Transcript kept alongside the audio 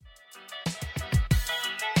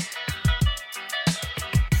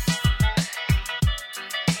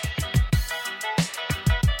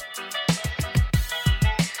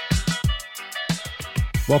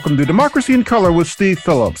Welcome to Democracy in Color with Steve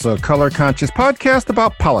Phillips, a color-conscious podcast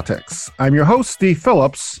about politics. I'm your host, Steve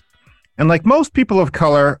Phillips, and like most people of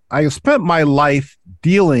color, I have spent my life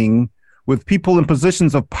dealing with people in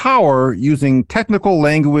positions of power using technical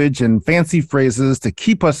language and fancy phrases to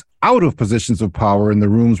keep us out of positions of power in the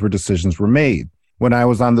rooms where decisions were made. When I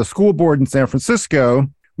was on the school board in San Francisco,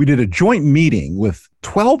 we did a joint meeting with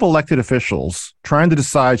 12 elected officials trying to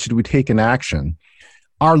decide should we take an action.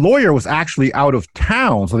 Our lawyer was actually out of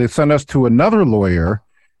town, so they sent us to another lawyer,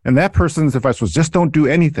 and that person's advice was just don't do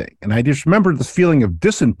anything. And I just remember this feeling of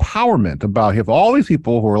disempowerment about have all these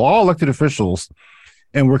people who are all elected officials,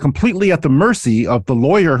 and we're completely at the mercy of the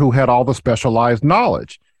lawyer who had all the specialized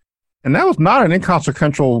knowledge. And that was not an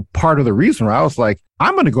inconsequential part of the reason where I was like,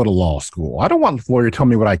 I'm going to go to law school. I don't want the lawyer to tell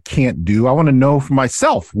me what I can't do. I want to know for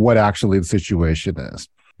myself what actually the situation is.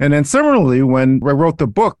 And then similarly, when I wrote the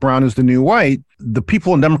book, Brown is the New White, the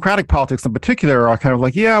people in Democratic politics in particular are kind of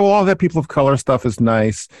like, yeah, well, all that people of color stuff is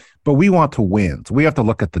nice, but we want to win. So we have to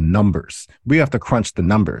look at the numbers. We have to crunch the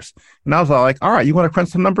numbers. And I was like, all right, you want to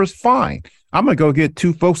crunch the numbers? Fine. I'm going to go get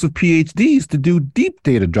two folks with PhDs to do deep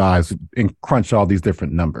data drives and crunch all these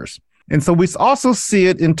different numbers. And so we also see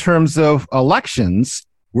it in terms of elections.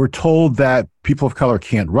 We're told that people of color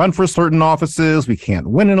can't run for certain offices. We can't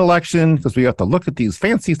win an election because we have to look at these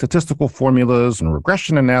fancy statistical formulas and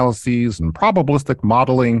regression analyses and probabilistic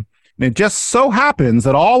modeling. And it just so happens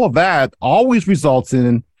that all of that always results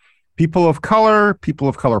in people of color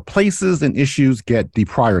places and issues get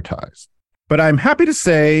deprioritized. But I'm happy to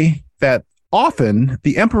say that often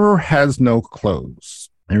the emperor has no clothes.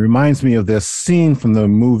 It reminds me of this scene from the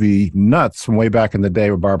movie Nuts from way back in the day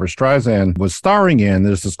where Barbra Streisand was starring in.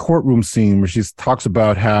 There's this courtroom scene where she talks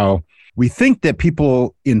about how we think that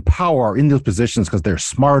people in power are in those positions because they're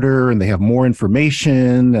smarter and they have more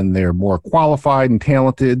information and they're more qualified and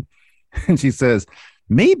talented. And she says,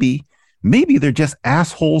 maybe they're just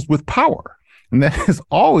assholes with power. And that has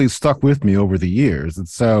always stuck with me over the years. And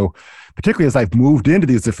so particularly as I've moved into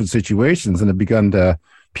these different situations and have begun to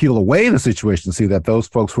peel away the situation, see that those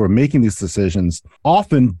folks who are making these decisions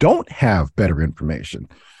often don't have better information,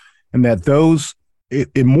 and that those,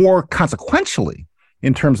 more consequentially,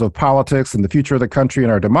 in terms of politics and the future of the country and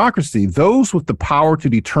our democracy, those with the power to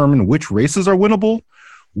determine which races are winnable,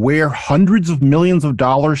 where hundreds of millions of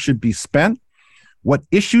dollars should be spent, what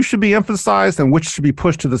issues should be emphasized and which should be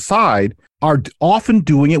pushed to the side, are often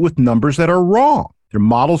doing it with numbers that are wrong. Their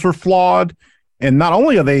models are flawed, and not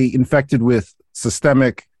only are they infected with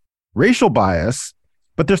systemic racial bias,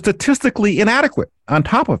 but they're statistically inadequate on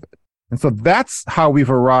top of it. And so that's how we've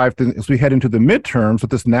arrived as we head into the midterms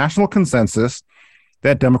with this national consensus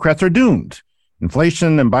that Democrats are doomed.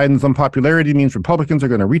 Inflation and Biden's unpopularity means Republicans are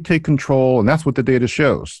going to retake control, and that's what the data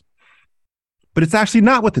shows. But it's actually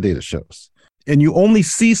not what the data shows. And you only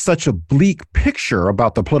see such a bleak picture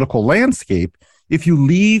about the political landscape if you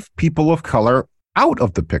leave people of color out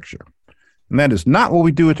of the picture. And that is not what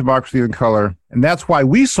we do at Democracy in Color. And that's why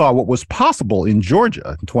we saw what was possible in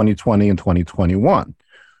Georgia in 2020 and 2021.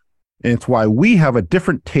 And it's why we have a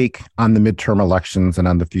different take on the midterm elections and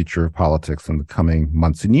on the future of politics in the coming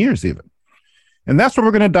months and years even. And that's what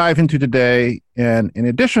we're going to dive into today. And in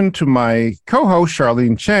addition to my co-host,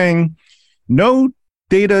 Charlene Chang, no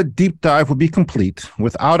data deep dive would be complete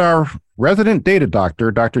without our resident data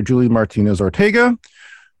doctor, Dr. Julie Martinez Ortega,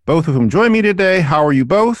 both of whom join me today. How are you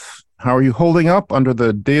both? How are you holding up under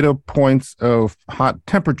the data points of hot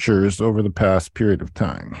temperatures over the past period of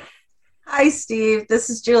time? Hi, Steve. This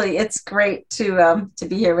is Julie. It's great to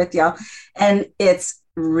be here with y'all. And it's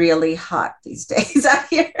really hot these days out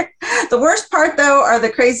here. The worst part, though, are the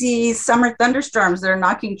crazy summer thunderstorms that are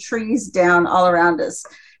knocking trees down all around us.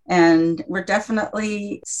 And we're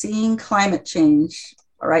definitely seeing climate change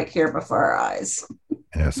right here before our eyes.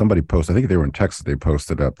 Yeah, somebody posted, I think they were in Texas, they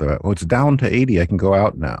posted up that, it's down to 80, I can go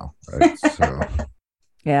out now. Right? So.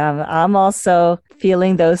 Yeah, I'm also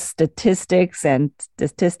feeling those statistics and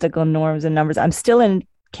statistical norms and numbers. I'm still in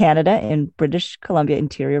Canada, in British Columbia,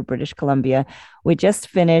 interior British Columbia. We just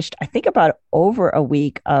finished, I think, about over a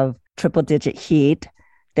week of triple-digit heat.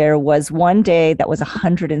 There was one day that was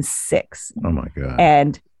 106. Oh, my God.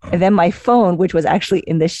 And then my phone, which was actually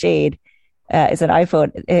in the shade, is an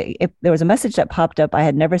iPhone. There was a message that popped up. I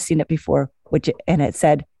had never seen it before, and it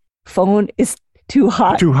said, "Phone is too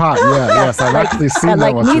hot." Too hot. Yeah. Yes, I've actually seen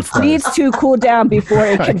that one. Needs to cool down before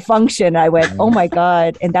it can function. I went, oh my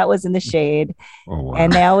God, and that was in the shade. Oh, wow.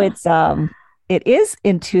 And now it is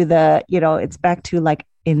into the, it's back to like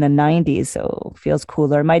in the 90s, so feels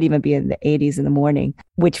cooler. It might even be in the 80s in the morning,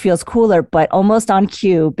 which feels cooler, but almost on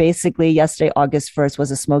cue. Basically, yesterday, August 1st,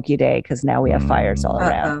 was a smoky day because now we have fires all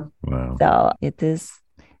around. Wow. So it is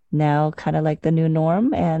now kind of like the new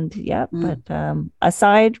norm. And but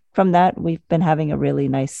aside from that, we've been having a really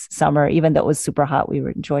nice summer. Even though it was super hot, we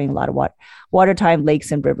were enjoying a lot of water time,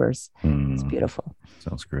 lakes and rivers. It's beautiful.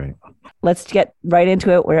 Sounds great. Let's get right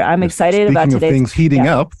into it, where I'm excited about today's things heating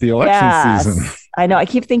up, the election season. I know. I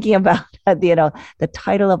keep thinking about the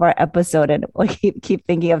title of our episode, and I keep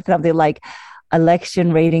thinking of something like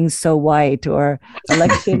election ratings so white, or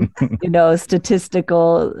election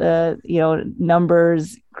statistical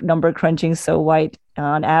number crunching so white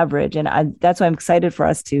on average. And that's why I'm excited for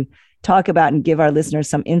us to talk about and give our listeners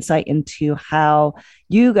some insight into how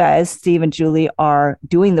you guys, Steve and Julie, are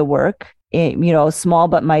doing the work, small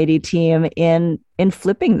but mighty team in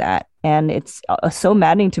flipping that. And it's so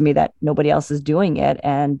maddening to me that nobody else is doing it,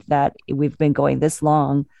 and that we've been going this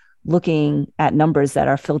long looking at numbers that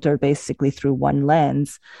are filtered basically through one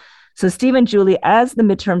lens. So Steve and Julie, as the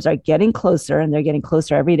midterms are getting closer, and they're getting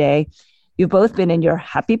closer every day, you've both been in your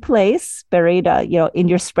happy place, buried, in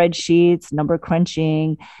your spreadsheets, number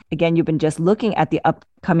crunching. Again, you've been just looking at the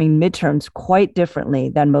upcoming midterms quite differently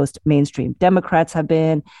than most mainstream Democrats have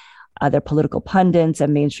been, other political pundits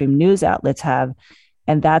and mainstream news outlets have.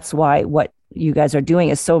 And that's why what you guys are doing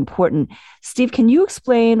is so important. Steve, can you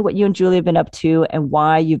explain what you and Julie have been up to, and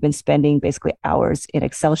why you've been spending basically hours in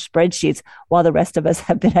Excel spreadsheets while the rest of us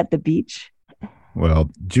have been at the beach? Well,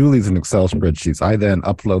 Julie's in Excel spreadsheets. I then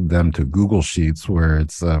upload them to Google Sheets, where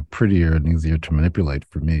it's prettier and easier to manipulate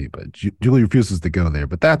for me. But Julie refuses to go there.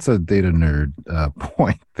 But that's a data nerd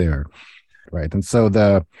point there, right? And so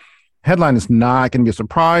the headline is not going to be a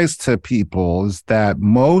surprise to people, is that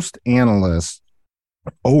most analysts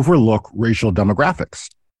overlook racial demographics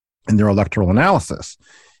in their electoral analysis.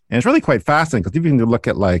 And it's really quite fascinating, because if you can look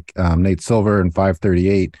at like Nate Silver and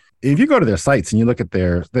 538, if you go to their sites and you look at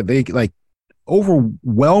they like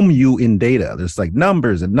overwhelm you in data. There's like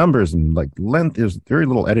numbers and like length. There's very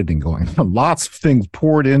little editing going on. Lots of things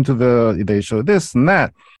poured into they show this and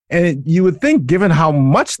that. And you would think, given how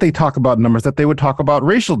much they talk about numbers, that they would talk about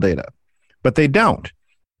racial data, but they don't.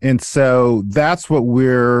 And so that's what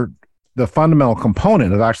the fundamental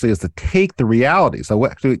component of actually is to take the reality. So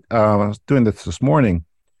I was doing this morning.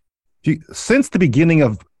 Since the beginning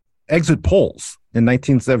of exit polls in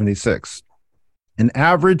 1976, an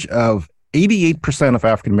average of 88% of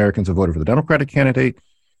African Americans have voted for the Democratic candidate,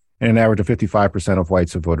 and an average of 55% of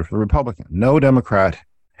whites have voted for the Republican. No Democrat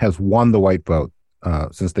has won the white vote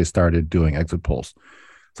since they started doing exit polls.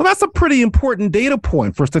 So that's a pretty important data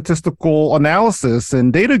point for statistical analysis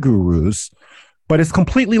and data gurus, but it's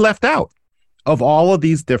completely left out of all of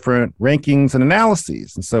these different rankings and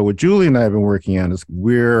analyses. And so what Julie and I have been working on is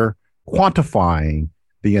we're quantifying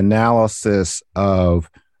the analysis of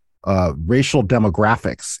racial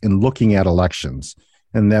demographics in looking at elections.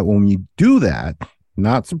 And that when you do that,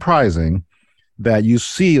 not surprising, that you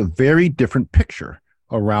see a very different picture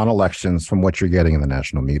around elections from what you're getting in the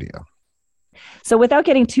national media. So without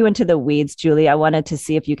getting too into the weeds, Julie, I wanted to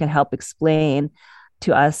see if you can help explain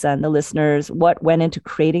to us and the listeners what went into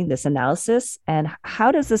creating this analysis, and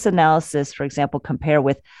how does this analysis, for example, compare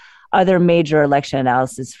with other major election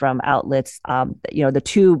analysis from outlets, the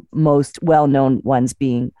two most well-known ones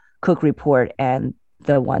being Cook Report and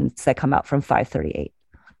the ones that come out from 538?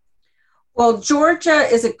 Well, Georgia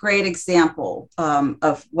is a great example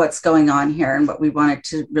of what's going on here and what we wanted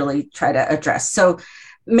to really try to address. So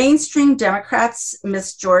mainstream Democrats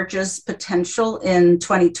missed Georgia's potential in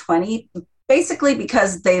 2020, basically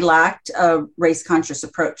because they lacked a race-conscious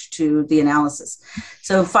approach to the analysis.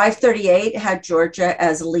 So 538 had Georgia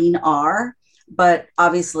as lean R, but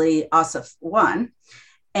obviously Ossoff won.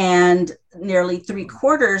 And nearly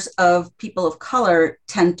 3/4 of people of color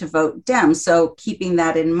tend to vote Dem. So keeping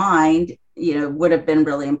that in mind, would have been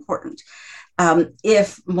really important.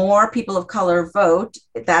 If more people of color vote,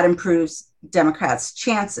 that improves Democrats'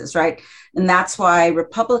 chances, right? And that's why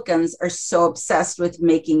Republicans are so obsessed with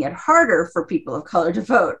making it harder for people of color to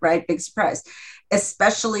vote, right? Big surprise,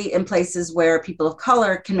 especially in places where people of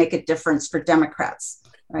color can make a difference for Democrats.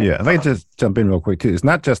 Right? Yeah, if I could just jump in real quick too. It's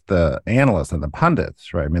not just the analysts and the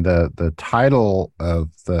pundits, right? I mean, the title of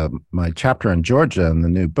my chapter on Georgia in the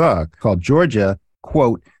new book called Georgia,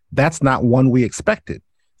 quote, "That's not one we expected."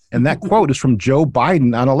 And that quote is from Joe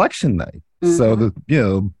Biden on election night. Mm-hmm. So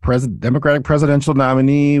the Democratic presidential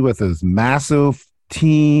nominee with his massive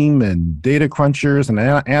team and data crunchers and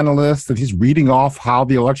analysts, and he's reading off how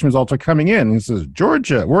the election results are coming in. He says,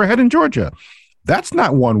 Georgia, we're ahead in Georgia. That's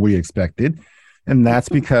not one we expected. And that's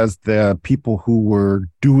because the people who were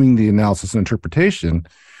doing the analysis and interpretation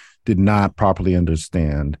did not properly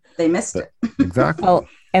understand. They missed it. Exactly. Oh,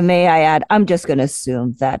 and may I add, I'm just going to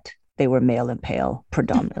assume that they were male and pale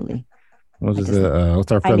predominantly.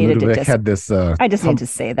 What's our I friend needed to Ludovic just, had this I just need to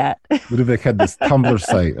say that. Ludovic had this Tumblr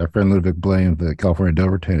site. Our friend Ludovic blamed the California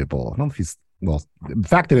Dover table. I don't know if he's, well, the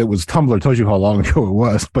fact that it was Tumblr tells you how long ago it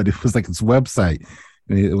was, but it was like its website.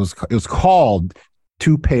 And it was called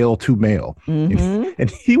Too Pale, Too Male. Mhm. And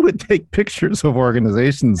he would take pictures of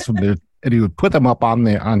organizations from there and he would put them up on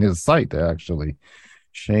his site to actually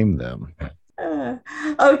shame them.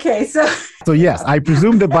 Okay, So yes, I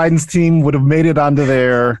presume that Biden's team would have made it onto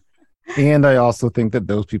there. And I also think that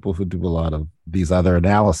those people who do a lot of these other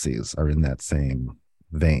analyses are in that same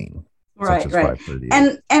vein. right.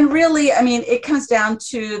 And really, I mean, it comes down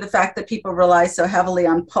to the fact that people rely so heavily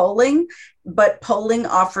on polling, but polling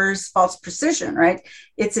offers false precision, right?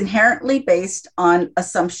 It's inherently based on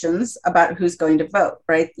assumptions about who's going to vote,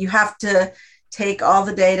 right? You have to take all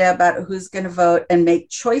the data about who's going to vote and make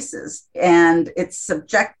choices. And it's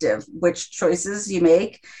subjective. Which choices you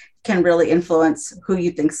make can really influence who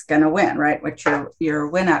you think is going to win, right? What your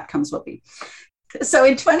win outcomes will be. So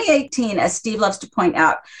in 2018, as Steve loves to point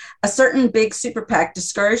out, a certain big super PAC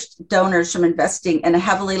discouraged donors from investing in a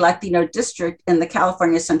heavily Latino district in the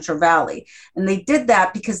California Central Valley. And they did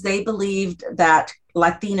that because they believed that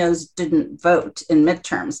Latinos didn't vote in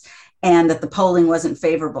midterms and that the polling wasn't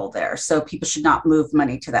favorable there. So people should not move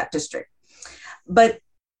money to that district. But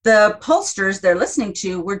the pollsters they're listening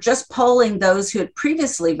to were just polling those who had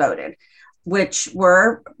previously voted, which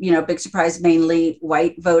were, big surprise, mainly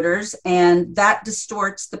white voters. And that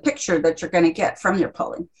distorts the picture that you're going to get from your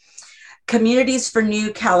polling. Communities for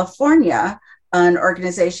New California, an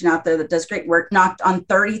organization out there that does great work, knocked on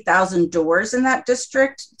 30,000 doors in that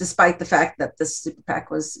district, despite the fact that the super PAC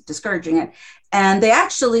was discouraging it. And they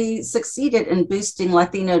actually succeeded in boosting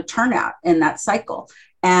Latino turnout in that cycle.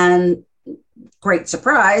 And great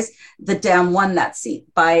surprise, the Dem won that seat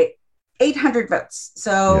by 800 votes.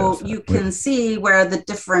 So yes, you can see where the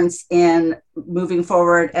difference in moving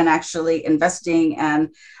forward and actually investing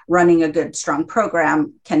and running a good, strong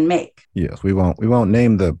program can make. Yes, we won't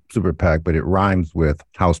name the super PAC, but it rhymes with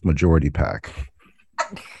House Majority PAC.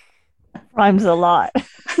 Rhymes a lot.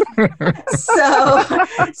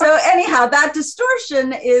 So anyhow, that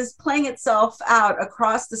distortion is playing itself out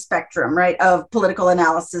across the spectrum, right, of political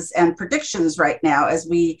analysis and predictions right now as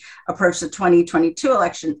we approach the 2022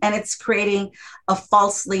 election. And it's creating a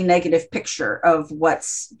falsely negative picture of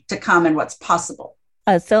what's to come and what's possible.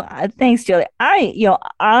 Thanks, Julie.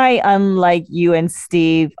 I, unlike you and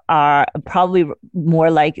Steve, are probably more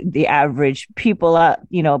like the average people out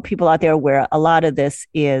there where a lot of this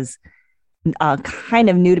is kind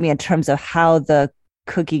of new to me in terms of how the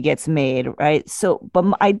cookie gets made, right? So, but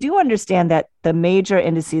I do understand that the major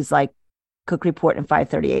indices like Cook Report and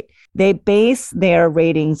 538, they base their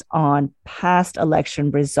ratings on past election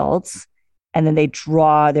results, and then they're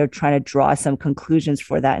trying to draw some conclusions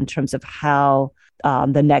for that in terms of how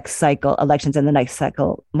the next cycle, elections in the next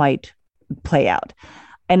cycle might play out.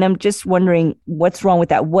 And I'm just wondering what's wrong with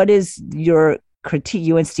that. What is your critique,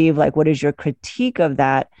 you and Steve, what is your critique of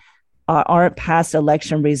that? Aren't past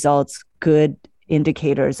election results good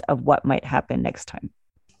indicators of what might happen next time?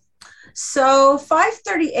 So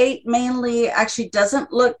 538 mainly actually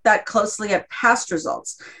doesn't look that closely at past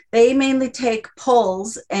results. They mainly take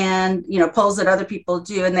polls and, polls that other people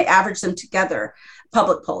do, and they average them together,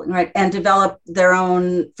 public polling, right? And develop their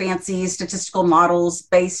own fancy statistical models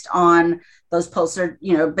based on those polls. They're,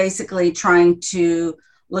 basically trying to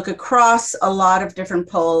look across a lot of different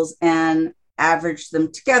polls and average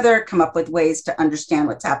them together, come up with ways to understand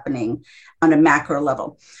what's happening on a macro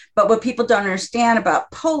level. But what people don't understand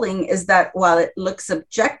about polling is that while it looks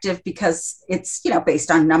objective because it's,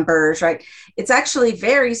 based on numbers, right? It's actually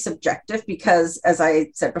very subjective because, as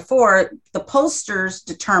I said before, the pollsters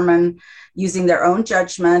determine using their own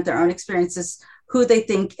judgment, their own experiences, who they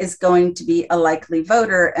think is going to be a likely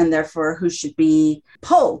voter and therefore who should be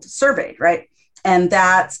polled, surveyed, right? And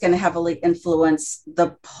that's going to heavily influence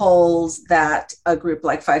the polls that a group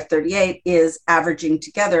like 538 is averaging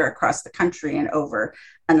together across the country and over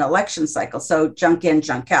an election cycle. So junk in,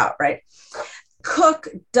 junk out, right? Cook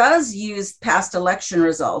does use past election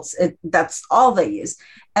results. That's all they use.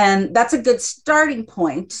 And that's a good starting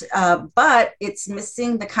point, but it's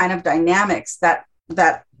missing the kind of dynamics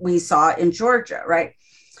that we saw in Georgia, right?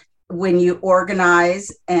 When you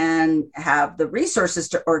organize and have the resources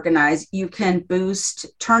to organize, you can boost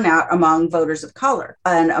turnout among voters of color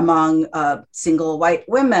and among single white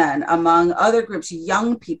women, among other groups,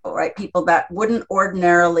 young people, right? People that wouldn't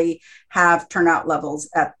ordinarily have turnout levels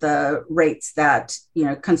at the rates that,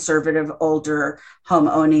 conservative, older,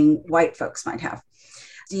 home-owning white folks might have.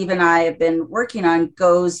 Steve and I have been working on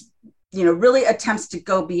goes really attempts to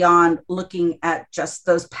go beyond looking at just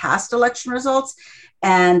those past election results.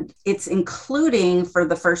 And it's including, for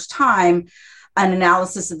the first time, an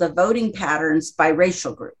analysis of the voting patterns by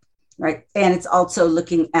racial group, right? And it's also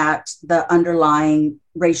looking at the underlying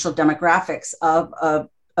racial demographics of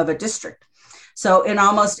a district. So in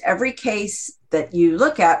almost every case that you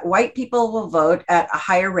look at, white people will vote at a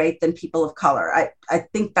higher rate than people of color. I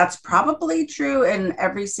think that's probably true in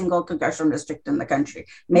every single congressional district in the country.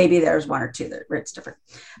 Maybe there's one or two where it's different.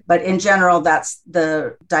 But in general, that's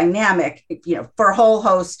the dynamic, for a whole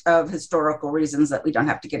host of historical reasons that we don't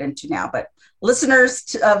have to get into now. But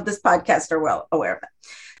listeners of this podcast are well aware of it.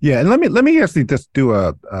 Yeah, and let me actually just do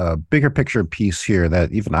a bigger picture piece here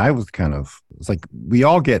that even I was it's like we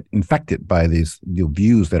all get infected by these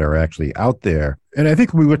views that are actually out there. And I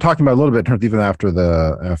think we were talking about a little bit in terms even after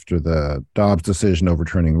the Dobbs decision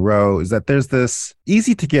overturning Roe, is that there's this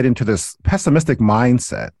easy to get into this pessimistic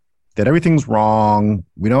mindset that everything's wrong.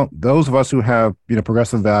 Those of us who have,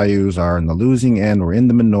 progressive values are in the losing end. We're in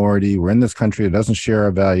the minority. We're in this country that doesn't share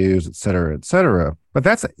our values, et cetera, et cetera. But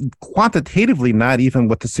that's quantitatively not even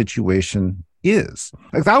what the situation is.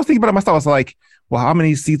 Like, I was thinking about it myself. I was like, well, how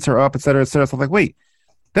many seats are up, et cetera, et cetera. So I was like, wait,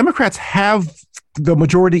 Democrats have the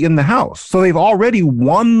majority in the House. So they've already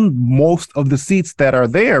won most of the seats that are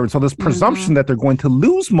there. And so this presumption that they're going to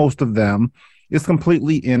lose most of them is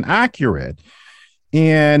completely inaccurate.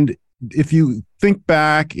 And if you think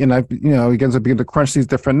back, and I begin to crunch these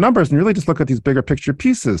different numbers and really just look at these bigger picture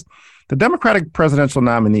pieces, the Democratic presidential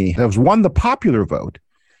nominee has won the popular vote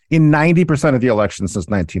in 90% of the elections since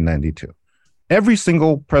 1992. Every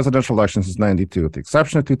single presidential election since 92, with the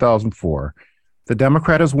exception of 2004, the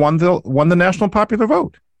Democrat has won the national popular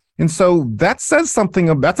vote. And so that says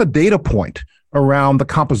something, that's a data point around the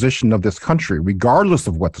composition of this country, regardless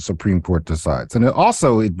of what the Supreme Court decides. And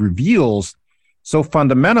it reveals so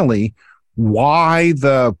fundamentally why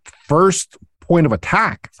the first point of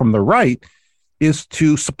attack from the right is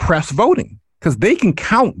to suppress voting, because they can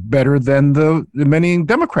count better than the many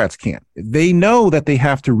Democrats can. They know that they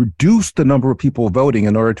have to reduce the number of people voting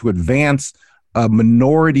in order to advance a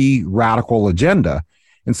minority radical agenda.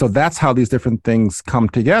 And so that's how these different things come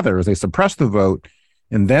together, as they suppress the vote,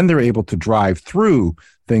 and then they're able to drive through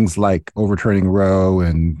things like overturning Roe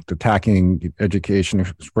and attacking education,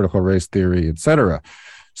 critical race theory, et cetera.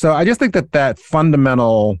 So I just think that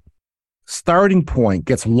fundamental starting point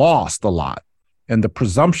gets lost a lot. And the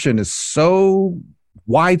presumption is so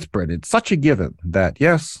widespread. It's such a given that,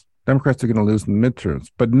 yes, Democrats are going to lose in the midterms,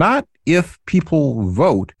 but not if people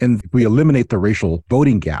vote and we eliminate the racial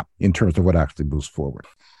voting gap in terms of what actually moves forward.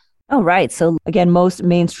 Oh, right. So again, most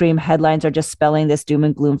mainstream headlines are just spelling this doom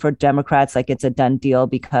and gloom for Democrats like it's a done deal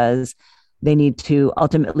because they need to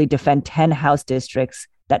ultimately defend 10 House districts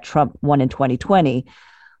that Trump won in 2020.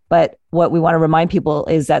 But what we want to remind people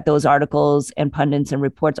is that those articles and pundits and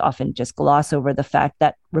reports often just gloss over the fact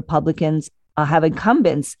that Republicans have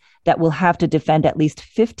incumbents that will have to defend at least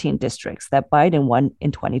 15 districts that Biden won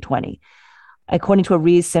in 2020. According to a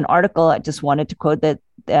recent article, I just wanted to quote that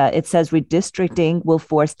it says redistricting will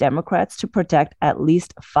force Democrats to protect at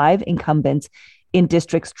least 5 incumbents in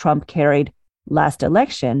districts Trump carried last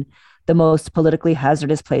election, the most politically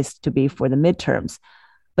hazardous place to be for the midterms.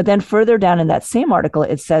 But then further down in that same article,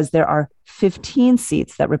 it says there are 15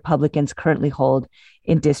 seats that Republicans currently hold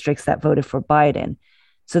in districts that voted for Biden.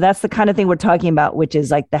 So that's the kind of thing we're talking about, which is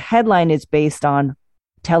like the headline is based on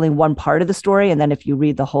telling one part of the story. And then if you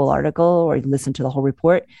read the whole article or listen to the whole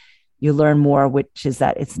report, you learn more, which is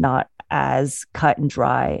that it's not as cut and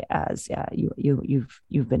dry as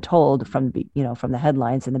you've been told from the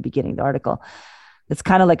headlines in the beginning of the article. It's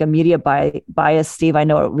kind of like a media bias, Steve. I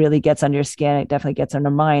know it really gets under your skin. It definitely gets under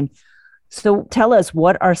mine. So tell us,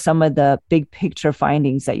 what are some of the big picture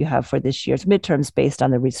findings that you have for this year's midterms based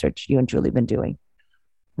on the research you and Julie have been doing?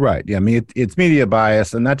 Right. Yeah. I mean, it's media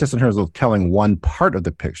bias, and not just in terms of telling one part of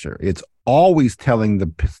the picture. It's always telling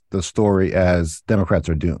the story as Democrats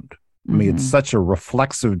are doomed. I mean, it's such a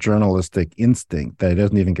reflexive journalistic instinct that it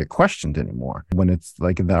doesn't even get questioned anymore. When it's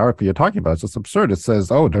like in the article you're talking about, it's just absurd. It says,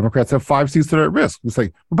 oh, Democrats have 5 seats that are at risk. It's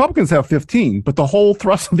like Republicans have 15, but the whole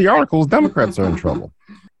thrust of the article is Democrats are in trouble.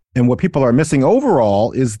 And what people are missing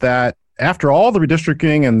overall is that after all the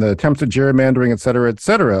redistricting and the attempts at gerrymandering, et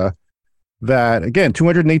cetera, that, again,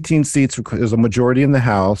 218 seats is a majority in the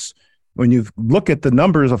House. When you look at the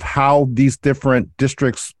numbers of how these different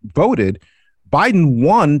districts voted, Biden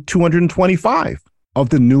won 225 of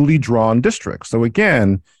the newly drawn districts. So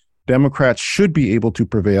again, Democrats should be able to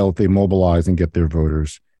prevail if they mobilize and get their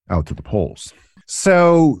voters out to the polls.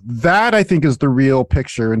 So that, I think, is the real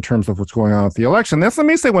picture in terms of what's going on with the election. Let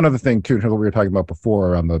me say one other thing, too, in terms of what we were talking about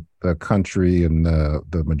before on the country and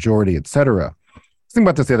the majority, et cetera. I was thinking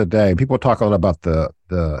about this the other day. People talk a lot about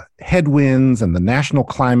the headwinds and the national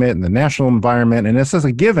climate and the national environment. And it's as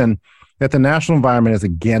a given that the national environment is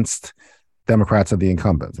against Democrats and the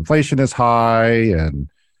incumbents. Inflation is high and,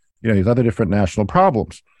 these other different national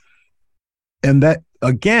problems. And that,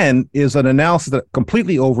 again, is an analysis that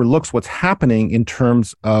completely overlooks what's happening in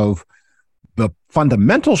terms of the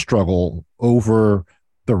fundamental struggle over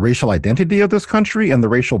the racial identity of this country and the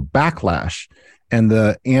racial backlash and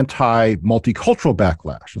the anti-multicultural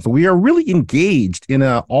backlash. And so we are really engaged in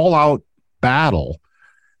an all-out battle.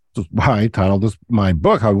 That's why I titled my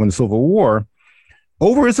book, How We Win the Civil War,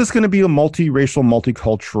 over is this going to be a multiracial,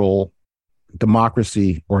 multicultural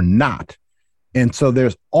democracy or not? And so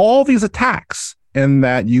there's all these attacks, and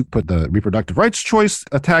that you put the reproductive rights choice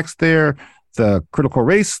attacks there, the critical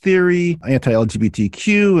race theory,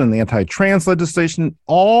 anti-LGBTQ, and the anti-trans legislation,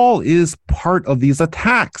 all is part of these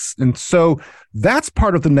attacks. And so that's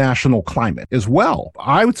part of the national climate as well.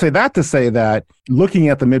 I would say that to say that looking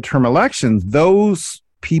at the midterm elections, those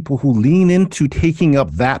people who lean into taking up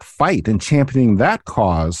that fight and championing that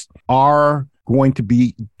cause are going to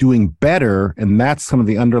be doing better. And that's some of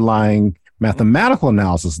the underlying mathematical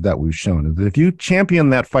analysis that we've shown. That if you champion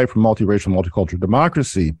that fight for multiracial, multicultural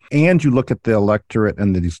democracy, and you look at the electorate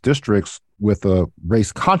and these districts with a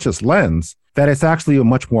race-conscious lens, that it's actually a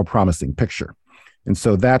much more promising picture. And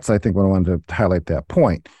so that's, I think, what I wanted to highlight that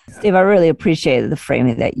point. Steve, I really appreciate the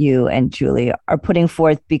framing that you and Julie are putting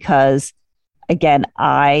forth because, again,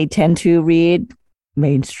 I tend to read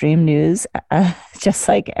mainstream news just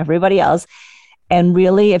like everybody else. And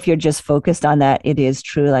really, if you're just focused on that, it is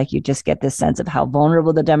true. Like you just get this sense of how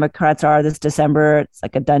vulnerable the Democrats are this December. It's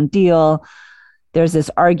like a done deal. There's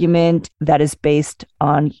this argument that is based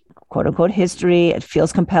on quote unquote history. It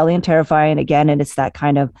feels compelling and terrifying. Again, and it's that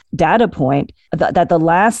kind of data point that the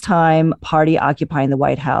last time party occupying the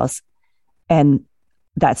White House and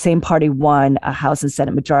that same party won a House and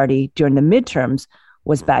Senate majority during the midterms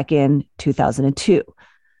was back in 2002.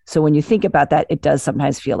 So when you think about that, it does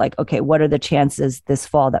sometimes feel like, okay, what are the chances this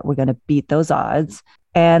fall that we're going to beat those odds?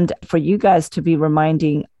 And for you guys to be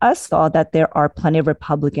reminding us all that there are plenty of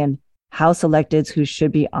Republican House electeds who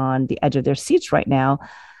should be on the edge of their seats right now.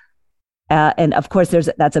 And of course,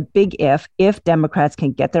 that's a big if Democrats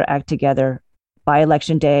can get their act together by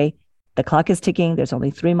Election Day. The clock is ticking. There's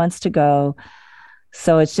only 3 months to go.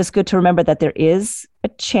 So it's just good to remember that there is a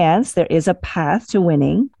chance, there is a path to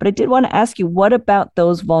winning. But I did want to ask you, what about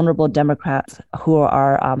those vulnerable Democrats who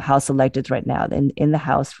are House electeds right now in the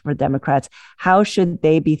House for Democrats? How should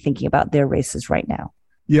they be thinking about their races right now?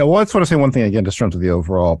 Yeah, well, I just want to say one thing again, just in terms of the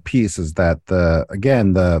overall piece, is that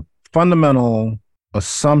the fundamental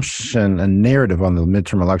assumption and narrative on the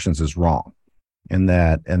midterm elections is wrong, and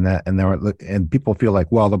people feel like,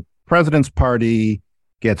 well, the president's party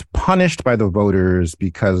gets punished by the voters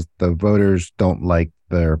because the voters don't like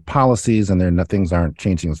their policies and things aren't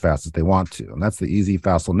changing as fast as they want to. And that's the easy,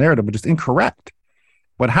 facile narrative, but it's incorrect.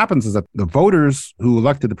 What happens is that the voters who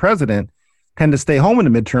elected the president tend to stay home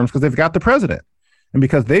in the midterms because they've got the president. And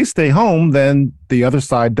because they stay home, then the other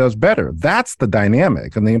side does better. That's the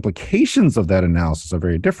dynamic. And the implications of that analysis are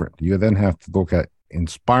very different. You then have to look at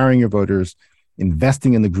inspiring your voters,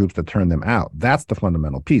 investing in the groups that turn them out. That's the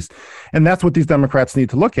fundamental piece. And that's what these Democrats need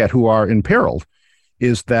to look at who are imperiled,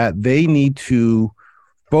 is that they need to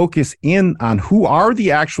focus in on who are the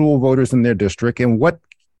actual voters in their district and what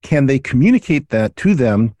can they communicate that to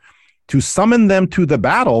them to summon them to the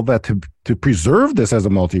battle that to preserve this as a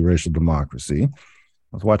multiracial democracy. I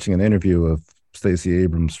was watching an interview of Stacey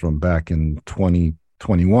Abrams from back in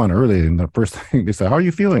 2021 early, and the first thing they said, "How are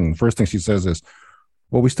you feeling?" The first thing she says is,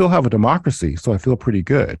 "Well, we still have a democracy, so I feel pretty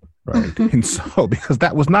good," right? And so, because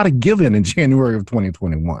that was not a given in January of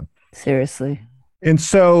 2021. Seriously. And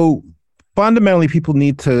so fundamentally, people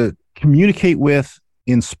need to communicate with,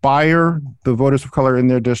 inspire the voters of color in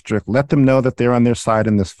their district, let them know that they're on their side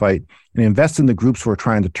in this fight, and invest in the groups who are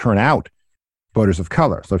trying to turn out voters of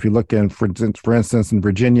color. So if you look in, for instance, in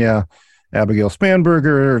Virginia, Abigail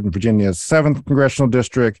Spanberger, in Virginia's 7th congressional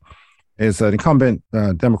district, is an incumbent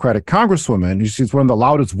Democratic congresswoman. She's one of the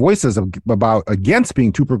loudest voices against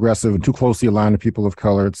being too progressive and too closely aligned to people of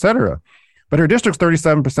color, et cetera. But her district's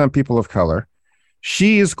 37% people of color.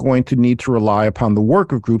 She is going to need to rely upon the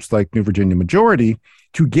work of groups like New Virginia Majority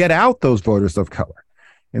to get out those voters of color.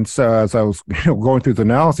 And so as I was going through the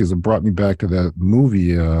analyses, it brought me back to the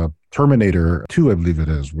movie Terminator 2, I believe it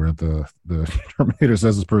is, where the Terminator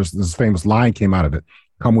says this famous line came out of it: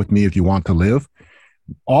 "Come with me if you want to live."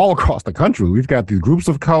 all across the country. We've got these groups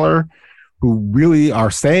of color who really are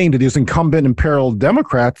saying to these incumbent imperial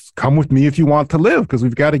Democrats, come with me if you want to live, because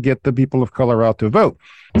we've got to get the people of color out to vote.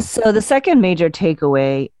 So the second major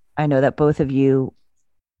takeaway I know that both of you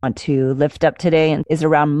want to lift up today is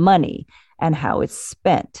around money and how it's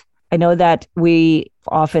spent. I know that we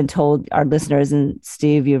often told our listeners, and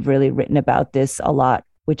Steve, you've really written about this a lot,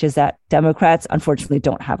 which is that Democrats unfortunately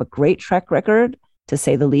don't have a great track record, to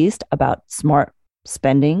say the least, about smart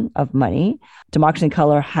spending of money. Democracy in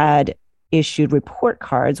Color had issued report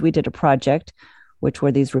cards. We did a project, which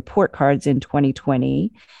were these report cards in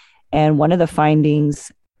 2020. And one of the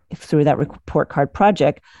findings through that report card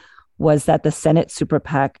project was that the Senate Super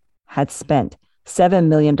PAC had spent $7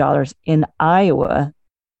 million in Iowa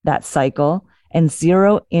that cycle and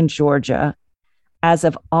zero in Georgia as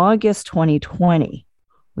of August 2020,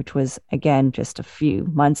 which was, again, just a few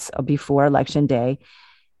months before Election Day.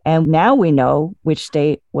 And now we know which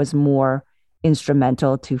state was more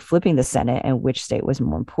instrumental to flipping the Senate and which state was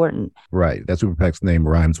more important. Right. That Super PAC's name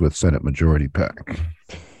rhymes with Senate Majority PAC.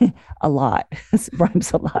 A lot. It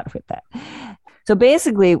rhymes a lot with that. So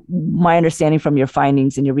basically, my understanding from your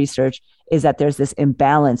findings and your research is that there's this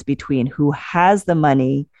imbalance between who has the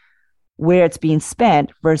money, where it's being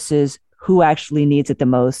spent, versus who actually needs it the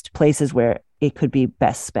most, places where it could be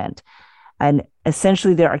best spent. And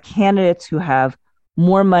essentially, there are candidates who have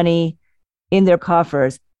more money in their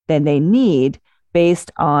coffers than they need based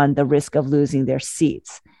on the risk of losing their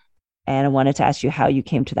seats. And I wanted to ask you how you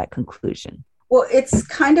came to that conclusion. Well, it's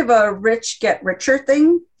kind of a rich get richer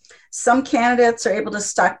thing. Some candidates are able to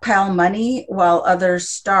stockpile money while others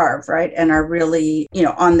starve, right? And are really,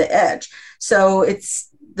 on the edge. So it's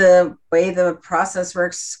the way the process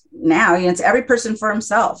works now. It's every person for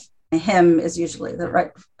himself. Him is usually the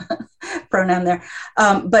right pronoun there.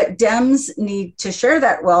 But Dems need to share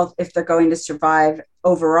that wealth if they're going to survive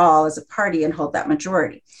overall as a party and hold that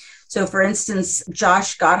majority. So, for instance,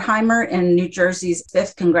 Josh Gottheimer in New Jersey's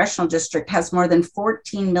 5th congressional district has more than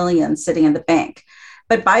 14 million sitting in the bank.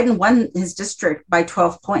 But Biden won his district by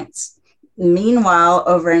 12 points. Meanwhile,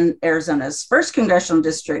 over in Arizona's 1st congressional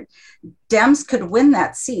district, Dems could win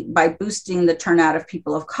that seat by boosting the turnout of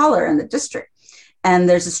people of color in the district. And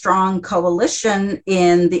there's a strong coalition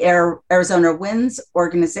in the Arizona Wins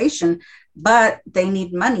organization, but they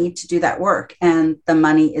need money to do that work. And the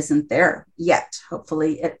money isn't there yet.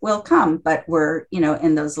 Hopefully it will come, but we're,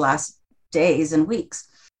 in those last days and weeks.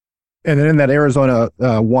 And then in that Arizona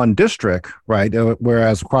 1 district, right,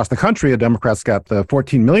 whereas across the country, the Democrats got the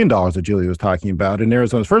 $14 million that Julie was talking about. In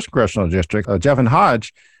Arizona's 1st congressional district, Jevin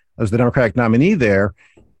Hodge, as the Democratic nominee there,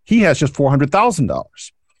 he has just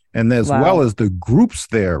 $400,000. And as well as the groups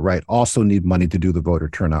there, right, also need money to do the voter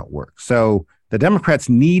turnout work. So the Democrats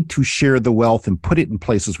need to share the wealth and put it in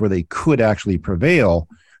places where they could actually prevail.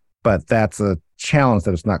 But that's a challenge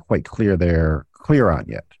that it's not quite clear on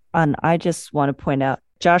yet. And I just want to point out,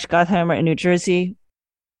 Josh Gottheimer in New Jersey,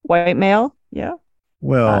 white male. Yeah.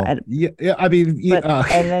 Well, and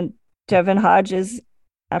then Jevin Hodge is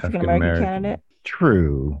African-American candidate.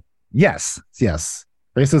 True. Yes.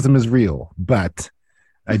 Racism is real, but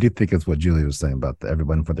I do think it's what Julie was saying about the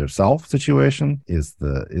everyone for themselves situation is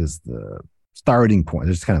the starting point.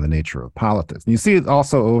 It's just kind of the nature of politics. And you see it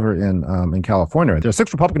also over in California. There are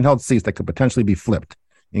 6 Republican-held seats that could potentially be flipped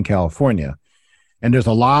in California. And there's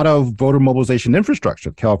a lot of voter mobilization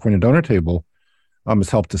infrastructure. The California Donor Table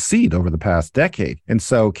has helped to seed over the past decade. And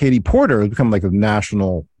so Katie Porter has become like a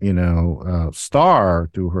national, star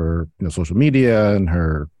through her social media and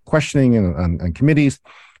her questioning and committees.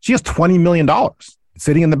 She has $20 million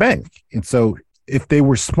sitting in the bank. And so if they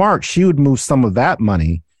were smart, she would move some of that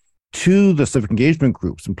money to the civic engagement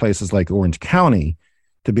groups in places like Orange County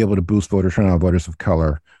to be able to boost voter turnout of voters of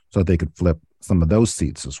color so that they could flip some of those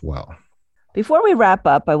seats as well. Before we wrap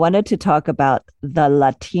up, I wanted to talk about the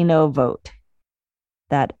Latino vote,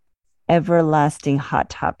 that everlasting hot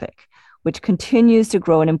topic, which continues to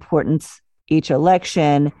grow in importance each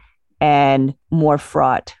election and more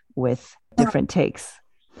fraught with different takes.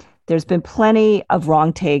 There's been plenty of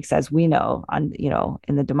wrong takes, as we know, on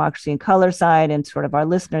in the Democracy in Color side, and sort of our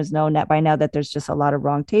listeners know by now that there's just a lot of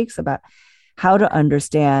wrong takes about how to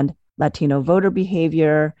understand Latino voter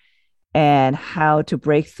behavior and how to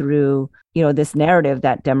break through, this narrative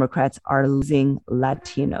that Democrats are losing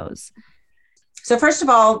Latinos. So first of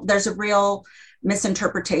all, there's a real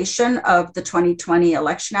misinterpretation of the 2020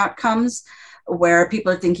 election outcomes, where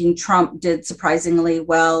people are thinking Trump did surprisingly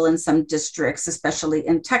well in some districts, especially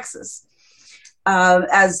in Texas.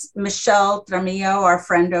 As Michelle Tramillo, our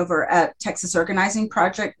friend over at Texas Organizing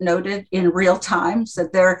Project, noted in real time,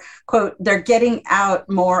 said they're, quote, they're getting out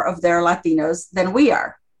more of their Latinos than we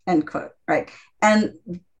are, end quote, right? And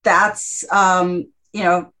that's,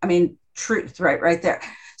 truth, right there.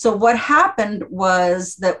 So what happened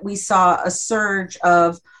was that we saw a surge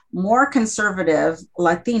of more conservative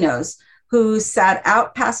Latinos who sat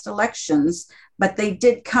out past elections, but they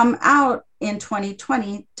did come out in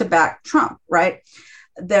 2020 to back Trump, right?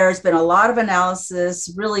 There's been a lot of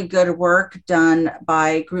analysis, really good work done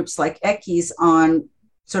by groups like Equis on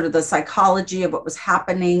sort of the psychology of what was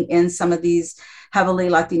happening in some of these heavily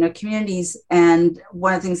Latino communities. And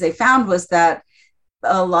one of the things they found was that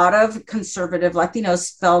a lot of conservative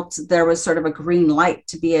Latinos felt there was sort of a green light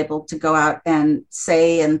to be able to go out and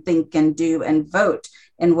say and think and do and vote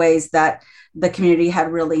in ways that the community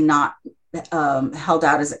had really not held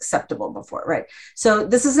out as acceptable before, right? So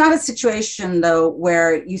this is not a situation, though,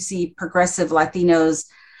 where you see progressive Latinos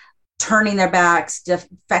turning their backs,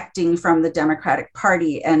 defecting from the Democratic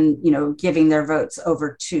Party and, giving their votes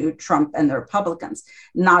over to Trump and the Republicans.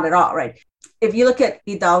 Not at all, right? If you look at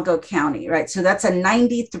Hidalgo County, right? So that's a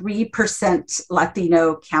 93%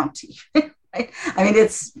 Latino county. Right? I mean,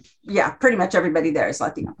 it's, pretty much everybody there is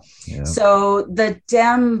Latino. Yeah. So the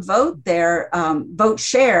Dem vote there, vote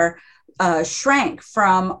share, shrank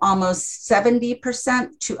from almost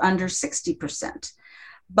 70% to under 60%.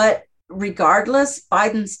 But regardless,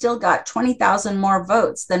 Biden still got 20,000 more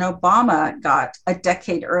votes than Obama got a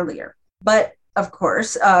decade earlier. But of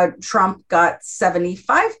course, Trump got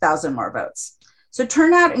 75,000 more votes. So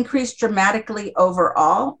turnout increased dramatically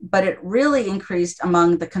overall, but it really increased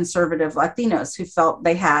among the conservative Latinos who felt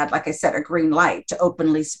they had, like I said, a green light to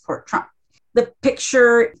openly support Trump. The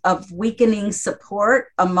picture of weakening support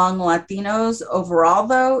among Latinos overall,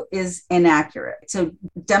 though, is inaccurate. So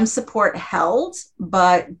Dem support held,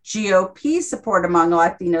 but GOP support among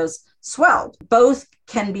Latinos swelled. Both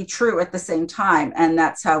can be true at the same time. And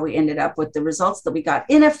that's how we ended up with the results that we got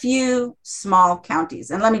in a few small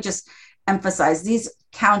counties. And let me just emphasize, these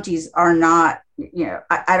counties are not,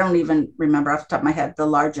 I don't even remember off the top of my head the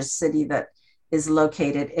largest city that is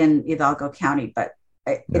located in Hidalgo County, but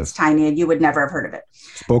it's tiny and you would never have heard of it.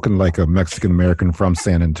 Spoken like a Mexican-American from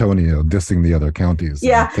San Antonio, dissing the other counties.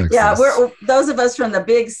 Yeah. We're those of us from the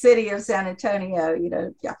big city of San Antonio,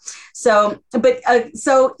 So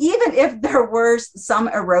even if there were some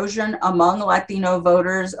erosion among Latino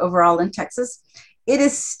voters overall in Texas, it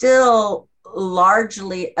is still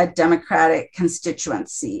largely a Democratic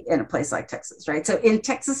constituency in a place like Texas, right? So in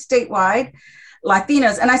Texas statewide,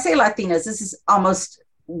 Latinos, and I say Latinos, this is almost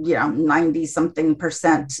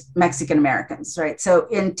 90-something% Mexican Americans, right? So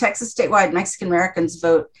in Texas statewide, Mexican Americans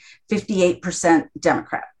vote 58%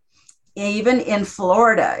 Democrat. Even in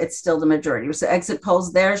Florida, it's still the majority. So exit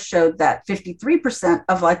polls there showed that 53%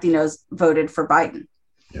 of Latinos voted for Biden.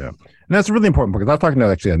 Yeah. And that's really important because I was talking to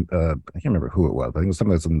I can't remember who it was, but I think it was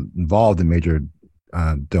someone that's involved in major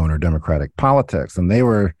donor Democratic politics. And they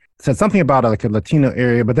said something about like a Latino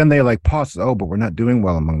area, but then they paused, but we're not doing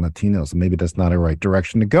well among Latinos. And maybe that's not a right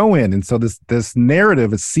direction to go in. And so this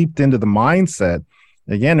narrative is seeped into the mindset,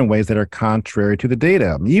 again, in ways that are contrary to the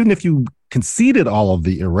data. I mean, even if you conceded all of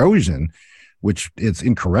the erosion, which is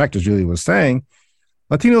incorrect, as Julie was saying,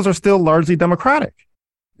 Latinos are still largely Democratic.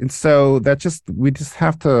 And so we just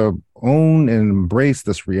have to own and embrace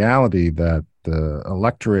this reality that the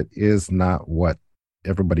electorate is not what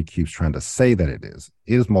everybody keeps trying to say that it is.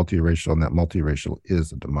 It is multiracial, and that multiracial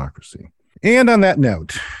is a democracy. And on that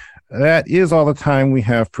note, that is all the time we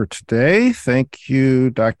have for today. Thank you,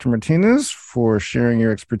 Dr. Martinez, for sharing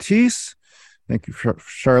your expertise. Thank you,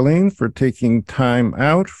 Charlene, for taking time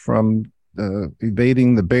out from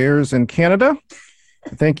evading the bears in Canada.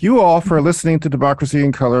 Thank you all for listening to Democracy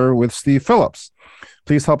in Color with Steve Phillips.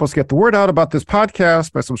 Please help us get the word out about this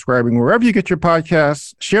podcast by subscribing wherever you get your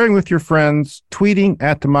podcasts, sharing with your friends, tweeting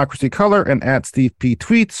at Democracy Color and at Steve P.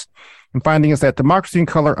 Tweets, and finding us at Democracy in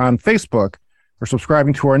Color on Facebook, or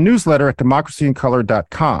subscribing to our newsletter at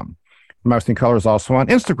democracyincolor.com. Democracy in Color is also on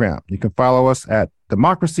Instagram. You can follow us at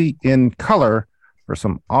Democracy in Color for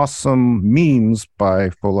some awesome memes by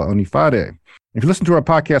Fola Onifade. If you listen to our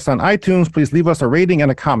podcast on iTunes, please leave us a rating and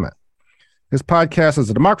a comment. This podcast is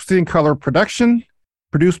a Democracy in Color production,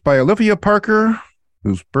 produced by Olivia Parker,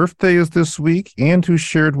 whose birthday is this week, and who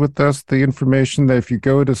shared with us the information that if you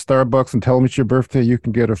go to Starbucks and tell them it's your birthday, you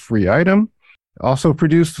can get a free item. Also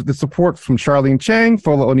produced with the support from Charlene Chang,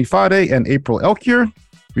 Fola Onifade, and April Elkier.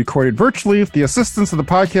 Recorded virtually with the assistance of the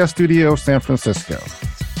podcast studio, San Francisco.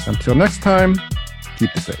 Until next time,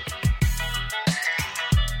 keep it safe.